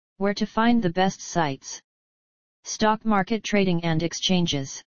Where to find the best sites. Stock market trading and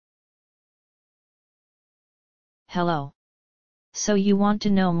exchanges. Hello. So you want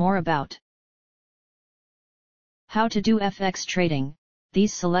to know more about how to do FX trading?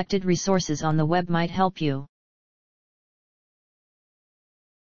 These selected resources on the web might help you.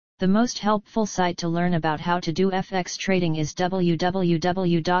 The most helpful site to learn about how to do FX trading is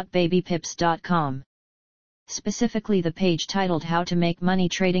www.babypips.com. Specifically the page titled How to Make Money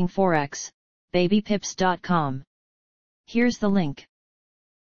Trading Forex, babypips.com. Here's the link.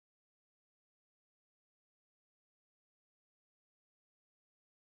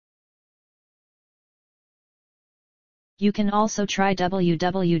 You can also try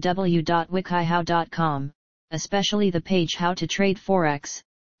www.wikihow.com, especially the page How to Trade Forex,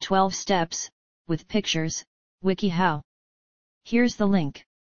 12 Steps, with pictures, WikiHow. Here's the link.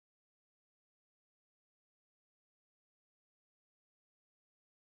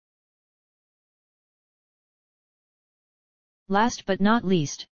 Last but not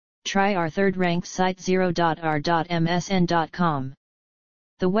least, try our third-ranked site 0.r.msn.com.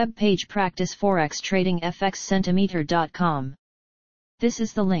 The web page Practice Forex Trading FX Centimeter.com. This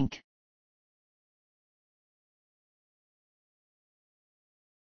is the link.